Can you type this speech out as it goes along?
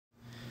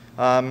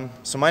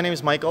So my name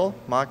is Michael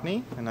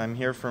Mocny, and I'm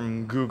here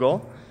from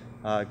Google.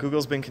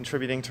 Google's been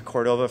contributing to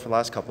Cordova for the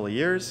last couple of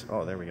years.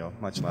 Oh, there we go,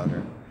 much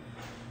louder.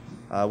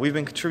 We've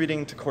been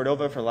contributing to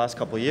Cordova for the last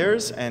couple of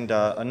years, and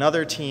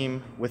another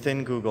team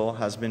within Google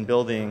has been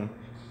building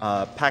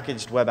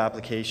packaged web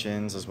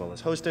applications as well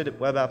as hosted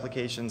web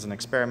applications and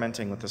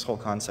experimenting with this whole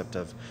concept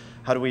of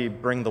how do we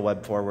bring the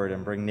web forward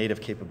and bring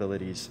native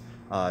capabilities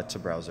to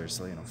browsers.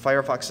 So,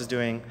 Firefox is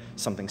doing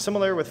something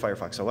similar with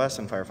Firefox OS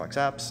and Firefox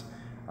apps.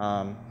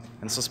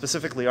 And so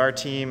specifically our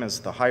team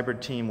is the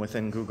hybrid team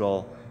within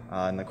Google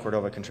and the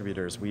Cordova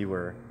contributors.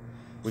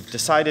 We've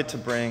decided to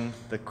bring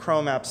the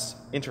Chrome apps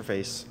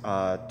interface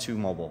to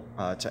mobile,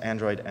 to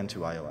Android and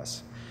to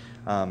iOS.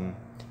 And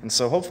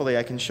so hopefully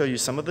I can show you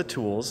some of the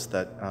tools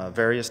that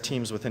various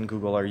teams within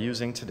Google are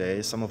using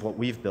today, some of what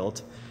we've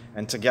built,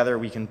 and together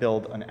we can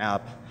build an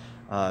app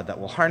that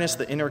will harness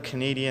the inner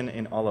Canadian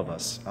in all of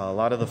us. A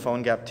lot of the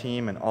PhoneGap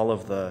team and all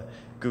of the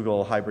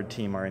Google hybrid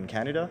team are in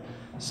Canada,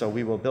 so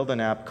we will build an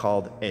app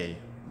called A.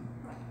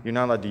 You're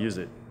not allowed to use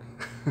it.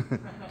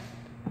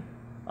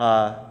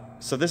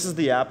 So this is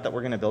the app that we're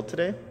going to build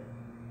today.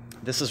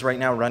 This is right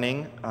now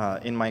running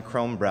in my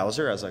Chrome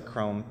browser as a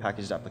Chrome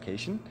packaged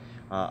application.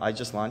 I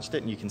just launched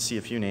it, and you can see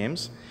a few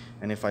names.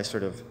 And if I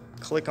sort of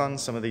click on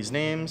some of these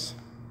names,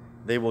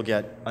 they will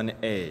get an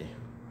A.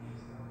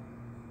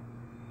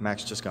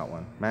 Max just got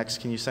one. Max,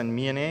 can you send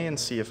me an A and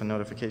see if a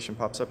notification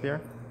pops up here?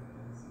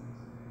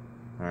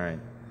 All right.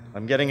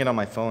 I'm getting it on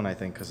my phone, I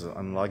think, because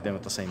I'm logged in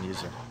with the same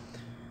user.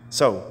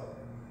 So,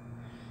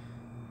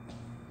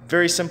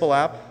 very simple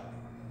app.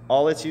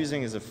 All it's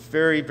using is a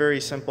very,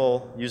 very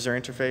simple user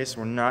interface.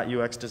 We're not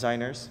UX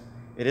designers.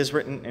 It is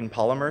written in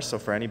Polymer, so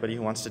for anybody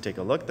who wants to take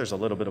a look, there's a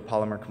little bit of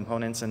Polymer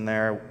components in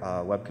there,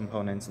 web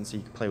components, and so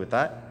you can play with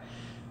that.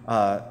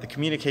 The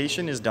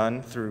communication is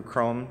done through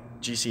Chrome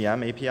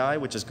GCM API,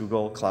 which is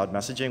Google Cloud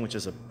Messaging, which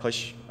is a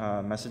push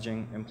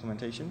messaging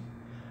implementation.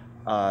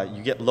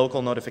 You get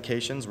local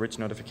notifications, rich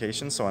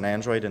notifications. So on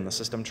Android in the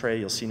system tray,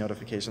 you'll see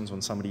notifications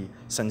when somebody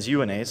sends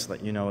you an A so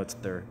that you know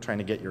they're trying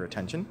to get your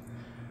attention.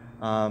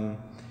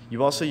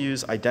 You also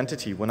use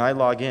identity. When I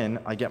log in,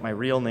 I get my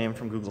real name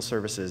from Google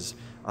Services.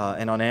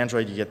 And on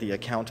Android, you get the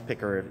account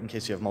picker in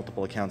case you have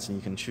multiple accounts and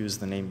you can choose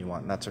the name you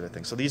want and that sort of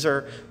thing. So these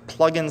are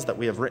plugins that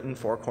we have written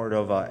for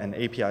Cordova and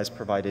APIs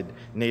provided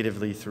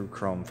natively through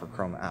Chrome for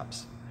Chrome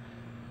apps.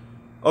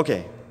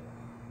 OK,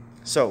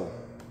 so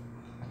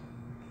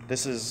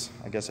this is,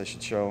 I guess I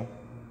should show.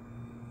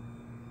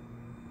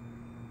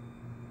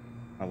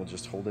 I will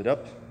just hold it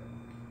up.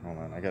 Hold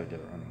on, I got to get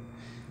it running.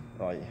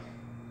 Oh, yeah.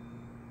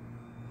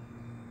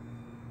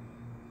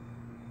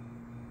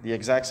 The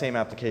exact same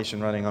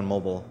application running on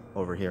mobile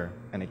over here,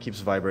 and it keeps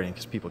vibrating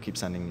because people keep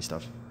sending me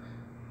stuff.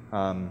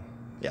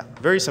 Yeah,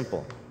 very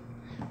simple.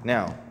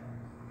 Now,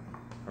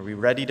 are we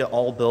ready to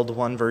all build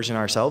one version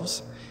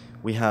ourselves?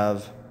 We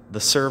have the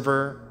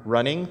server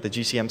running, the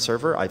GCM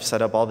server. I've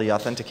set up all the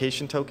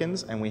authentication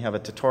tokens, and we have a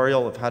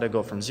tutorial of how to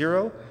go from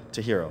 0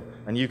 to hero.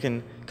 And you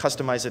can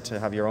customize it to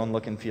have your own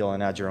look and feel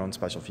and add your own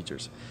special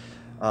features.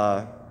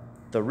 The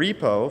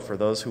repo, for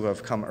those who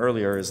have come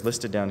earlier, is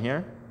listed down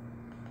here.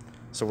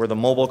 So we're the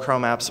mobile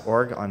Chrome apps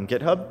org on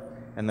GitHub,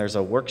 and there's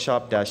a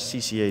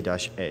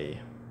workshop-cca-a.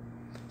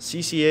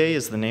 CCA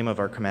is the name of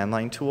our command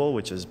line tool,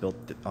 which is built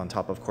on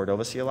top of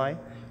Cordova CLI,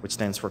 which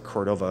stands for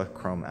Cordova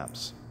Chrome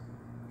Apps.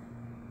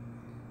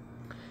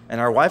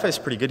 And our Wi-Fi is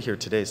pretty good here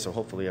today, so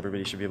hopefully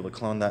everybody should be able to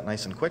clone that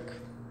nice and quick.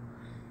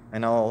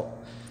 And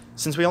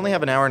since we only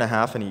have an hour and a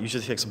half, and it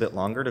usually takes a bit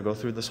longer to go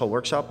through this whole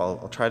workshop,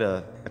 I'll try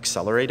to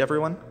accelerate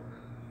everyone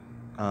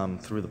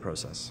through the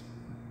process.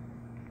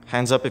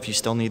 Hands up if you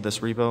still need this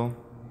repo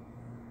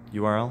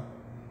URL. All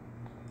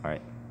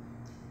right.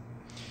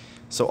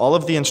 So all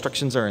of the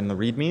instructions are in the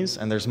READMEs,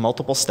 and there's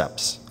multiple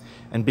steps.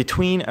 And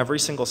between every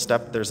single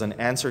step, there's an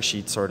answer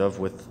sheet sort of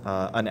with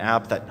an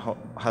app that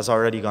has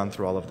already gone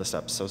through all of the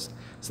steps. So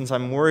since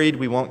I'm worried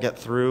we won't get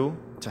through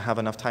to have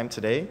enough time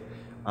today,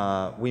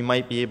 we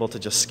might be able to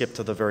just skip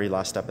to the very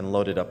last step and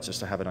load it up just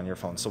to have it on your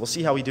phone. So we'll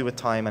see how we do with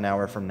time an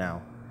hour from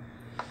now.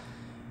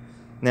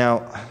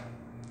 Now,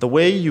 the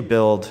way you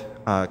build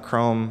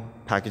Chrome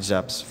packaged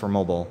apps for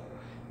mobile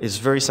is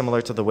very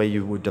similar to the way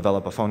you would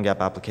develop a PhoneGap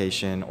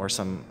application or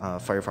some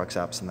Firefox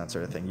apps and that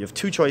sort of thing. You have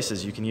two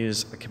choices. You can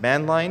use a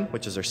command line,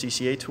 which is our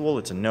CCA tool.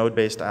 It's a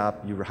node-based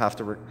app. You have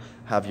to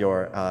have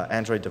your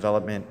Android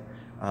development,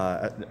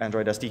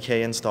 Android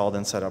SDK installed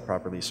and set up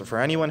properly. So for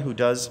anyone who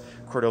does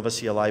Cordova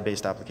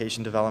CLI-based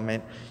application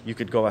development, you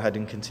could go ahead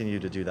and continue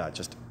to do that.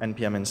 Just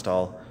npm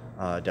install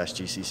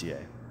 -gcca.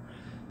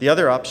 The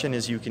other option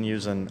is you can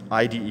use an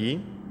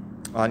IDE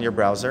on your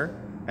browser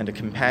and a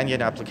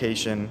companion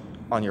application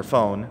on your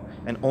phone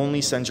and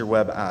only send your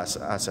web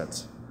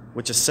assets,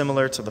 which is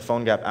similar to the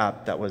PhoneGap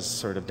app that was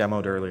sort of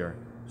demoed earlier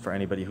for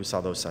anybody who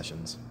saw those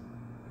sessions.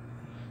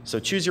 So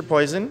choose your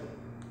poison,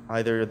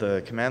 either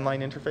the command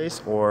line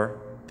interface or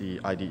the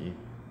IDE.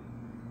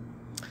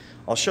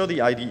 I'll show the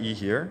IDE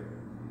here.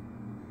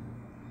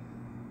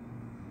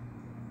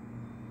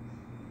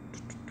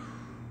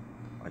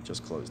 I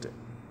just closed it.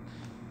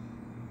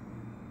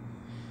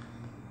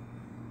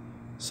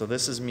 So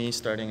this is me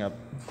starting up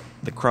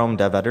the Chrome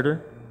dev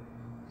editor.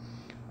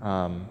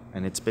 And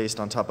it's based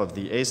on top of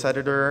the ACE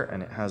editor,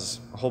 and it has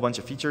a whole bunch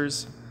of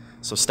features.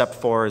 So step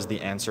 4 is the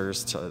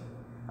answers to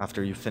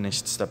after you've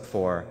finished step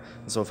 4.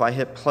 So if I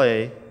hit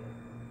play,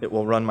 it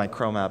will run my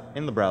Chrome app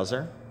in the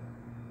browser.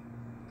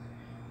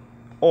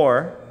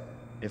 Or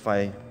if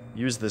I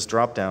use this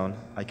drop-down,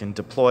 I can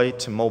deploy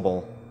to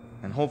mobile,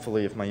 and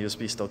hopefully if my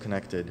USB is still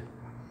connected,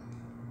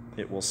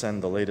 it will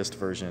send the latest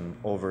version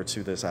over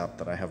to this app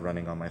that I have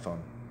running on my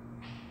phone.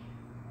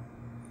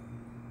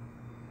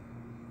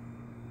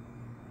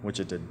 Which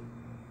it did,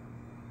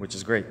 which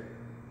is great.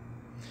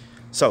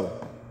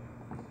 So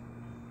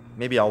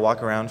maybe I'll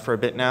walk around for a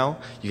bit now.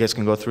 You guys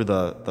can go through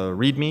the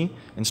README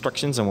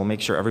instructions, and we'll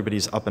make sure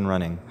everybody's up and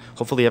running.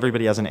 Hopefully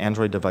everybody has an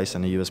Android device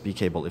and a USB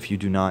cable. If you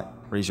do not,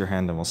 raise your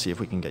hand and we'll see if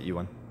we can get you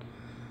one.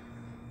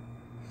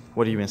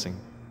 What are you missing?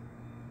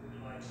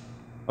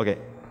 Okay,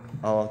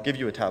 I'll give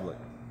you a tablet.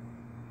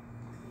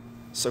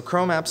 So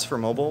Chrome apps for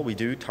mobile, we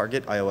do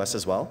target iOS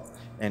as well.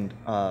 And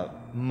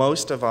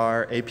most of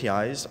our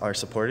APIs are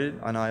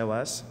supported on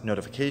iOS.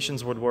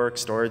 Notifications would work,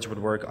 storage would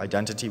work,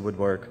 identity would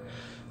work.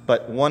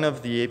 But one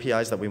of the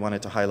APIs that we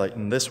wanted to highlight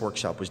in this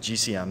workshop was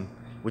GCM,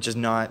 which is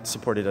not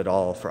supported at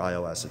all for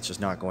iOS. It's just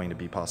not going to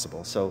be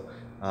possible. So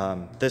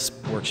this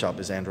workshop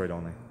is Android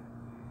only.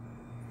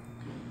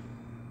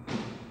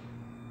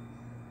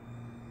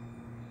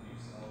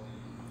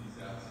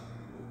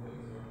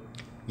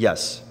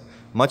 Yes.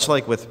 Much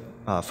like with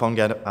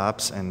PhoneGap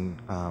apps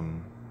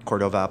and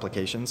Cordova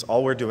applications,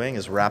 all we're doing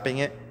is wrapping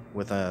it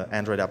with an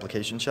Android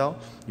application shell.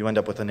 You end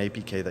up with an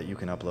APK that you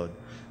can upload.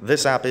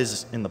 This app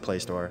is in the Play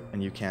Store,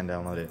 and you can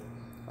download it.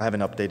 I haven't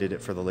updated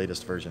it for the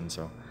latest version,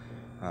 so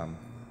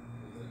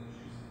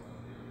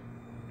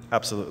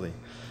absolutely.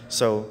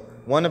 So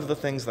one of the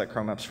things that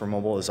Chrome Apps for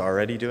Mobile is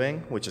already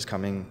doing, which is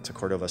coming to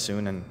Cordova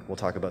soon and we'll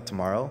talk about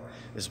tomorrow,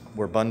 is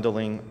we're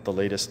bundling the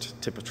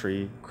latest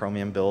Tiptree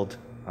Chromium build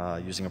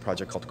using a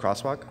project called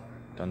Crosswalk,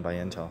 done by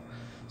Intel.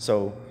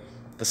 So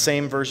the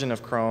same version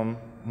of Chrome,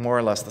 more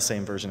or less the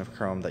same version of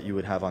Chrome that you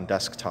would have on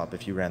desktop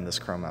if you ran this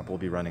Chrome app will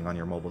be running on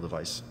your mobile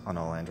device on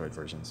all Android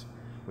versions,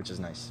 which is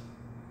nice.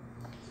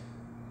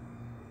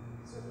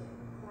 So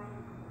the Chrome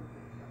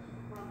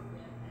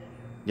editor,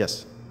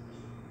 Yes.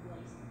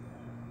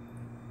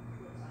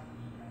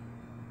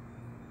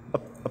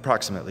 replace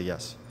Approximately,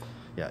 yes.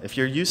 Yeah, if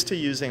you're used to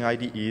using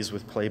IDEs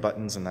with play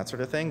buttons and that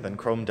sort of thing, then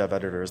Chrome Dev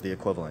Editor is the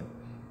equivalent.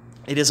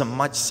 It is a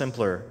much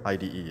simpler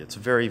IDE. It's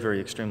very, very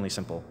extremely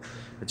simple.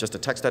 It's just a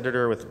text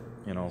editor with,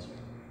 you know. I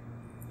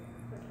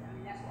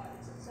mean, that's why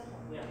it's so simple.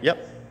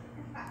 Yep.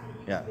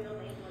 Yeah. Build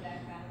Android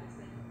that kind of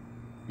thing.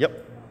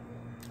 Yep.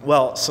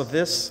 Well, so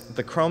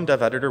the Chrome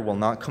Dev Editor will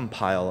not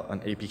compile an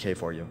APK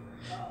for you.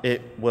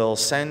 It will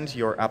send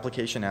your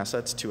application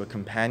assets to a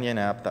companion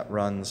app that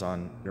runs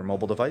on your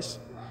mobile device.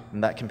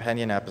 And that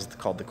companion app is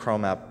called the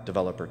Chrome App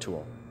Developer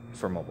Tool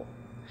for mobile.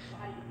 So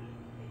how do you do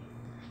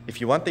the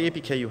If you want the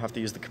APK, you have to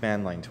use the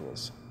command line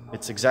tools.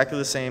 It's exactly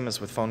the same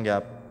as with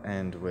PhoneGap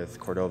and with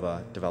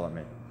Cordova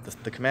development.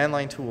 The command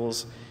line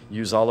tools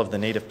use all of the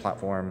native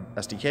platform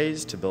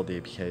SDKs to build the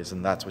APKs,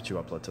 and that's what you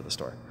upload to the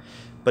store.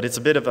 But it's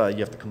a bit of a, you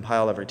have to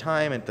compile every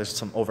time, and there's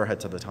some overhead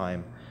to the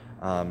time.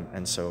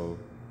 And so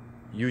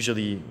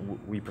usually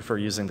we prefer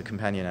using the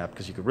companion app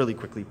because you could really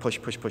quickly push,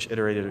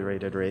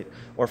 iterate.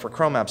 Or for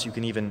Chrome apps, you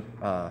can even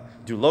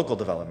do local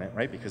development,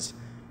 right? Because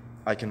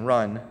I can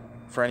run,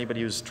 for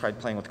anybody who's tried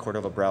playing with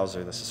Cordova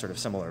browser, this is sort of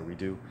similar. We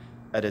do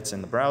edits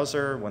in the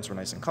browser. Once we're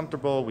nice and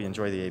comfortable, we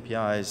enjoy the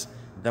APIs.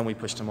 Then we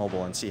push to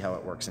mobile and see how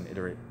it works and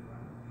iterate.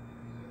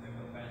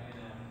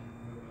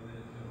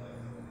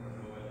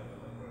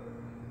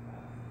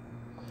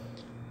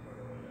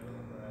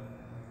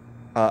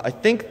 I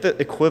think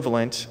the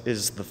equivalent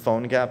is the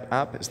PhoneGap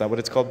app. Is that what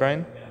it's called,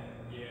 Brian?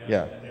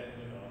 Yeah.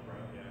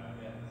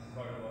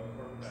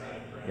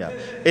 Yeah.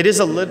 It is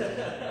a little.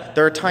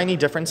 There are tiny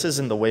differences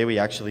in the way we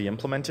actually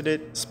implemented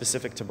it,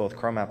 specific to both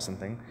Chrome apps and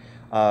thing.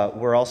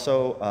 We're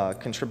also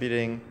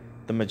contributing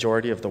the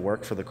majority of the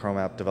work for the Chrome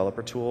App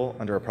Developer Tool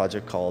under a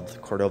project called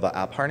Cordova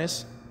App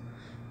Harness.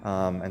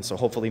 And so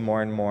hopefully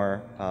more and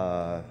more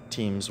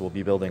teams will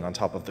be building on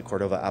top of the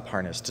Cordova App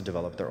Harness to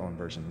develop their own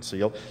version. So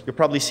you'll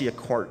probably see a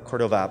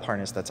Cordova App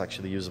Harness that's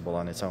actually usable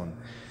on its own.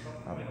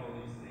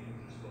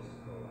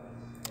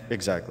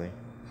 Exactly.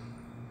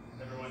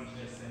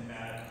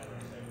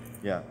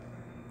 Yeah.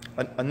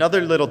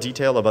 Another little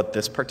detail about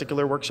this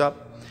particular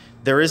workshop,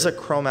 there is a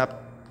Chrome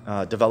App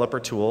Developer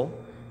Tool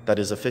that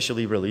is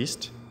officially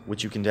released,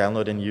 which you can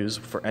download and use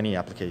for any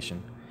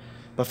application.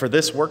 But for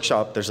this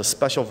workshop, there's a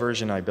special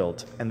version I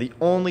built. And the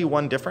only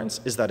one difference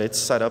is that it's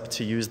set up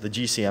to use the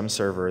GCM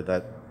server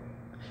that,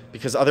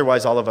 because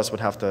otherwise all of us would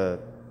have to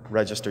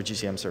register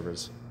GCM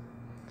servers.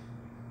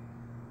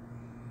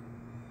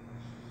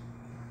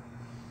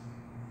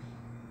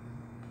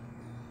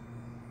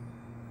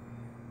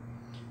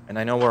 And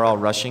I know we're all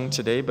rushing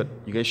today, but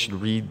you guys should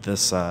read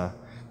this,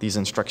 these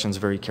instructions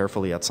very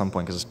carefully at some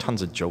point, because there's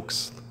tons of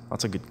jokes,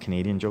 lots of good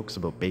Canadian jokes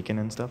about bacon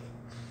and stuff.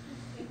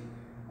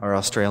 Our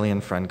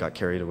Australian friend got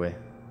carried away.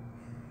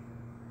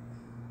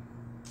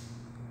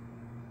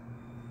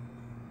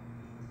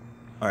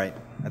 All right,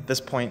 at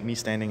this point, me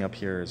standing up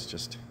here is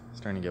just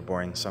starting to get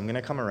boring. So I'm going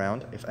to come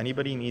around. If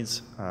anybody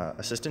needs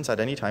assistance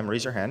at any time,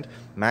 raise your hand.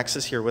 Max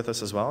is here with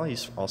us as well.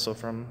 He's also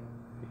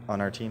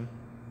on our team.